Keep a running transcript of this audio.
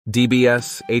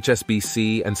DBS,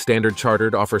 HSBC, and Standard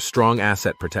Chartered offer strong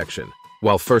asset protection,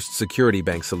 while First Security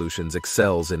Bank Solutions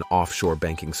excels in offshore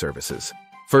banking services.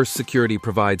 First Security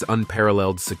provides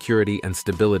unparalleled security and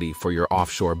stability for your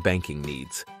offshore banking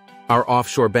needs. Our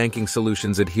offshore banking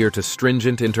solutions adhere to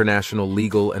stringent international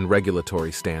legal and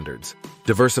regulatory standards.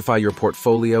 Diversify your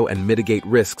portfolio and mitigate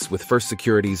risks with First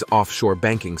Security's offshore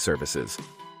banking services.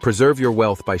 Preserve your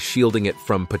wealth by shielding it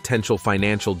from potential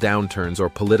financial downturns or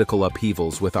political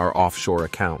upheavals with our offshore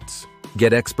accounts.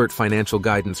 Get expert financial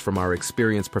guidance from our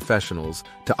experienced professionals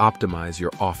to optimize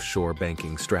your offshore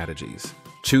banking strategies.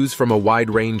 Choose from a wide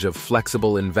range of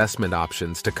flexible investment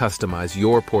options to customize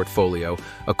your portfolio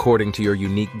according to your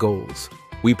unique goals.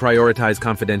 We prioritize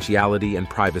confidentiality and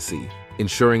privacy,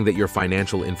 ensuring that your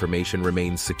financial information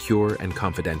remains secure and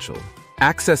confidential.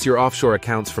 Access your offshore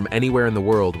accounts from anywhere in the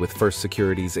world with First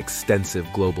Security's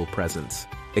extensive global presence.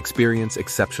 Experience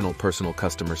exceptional personal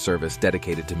customer service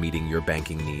dedicated to meeting your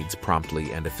banking needs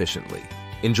promptly and efficiently.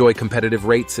 Enjoy competitive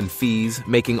rates and fees,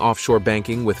 making offshore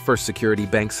banking with First Security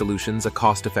Bank Solutions a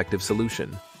cost-effective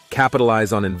solution.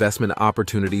 Capitalize on investment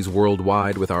opportunities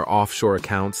worldwide with our offshore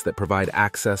accounts that provide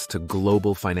access to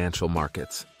global financial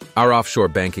markets. Our offshore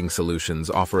banking solutions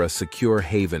offer a secure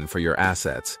haven for your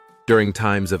assets during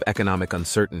times of economic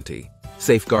uncertainty,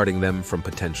 safeguarding them from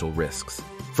potential risks.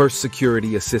 First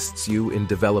Security assists you in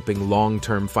developing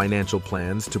long-term financial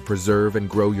plans to preserve and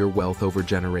grow your wealth over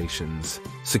generations.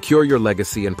 Secure your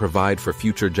legacy and provide for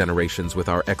future generations with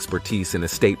our expertise in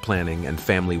estate planning and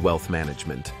family wealth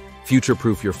management.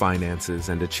 Future-proof your finances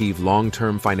and achieve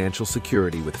long-term financial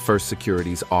security with First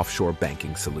Security's offshore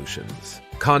banking solutions.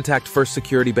 Contact First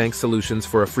Security Bank Solutions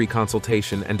for a free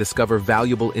consultation and discover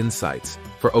valuable insights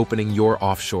for opening your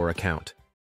offshore account.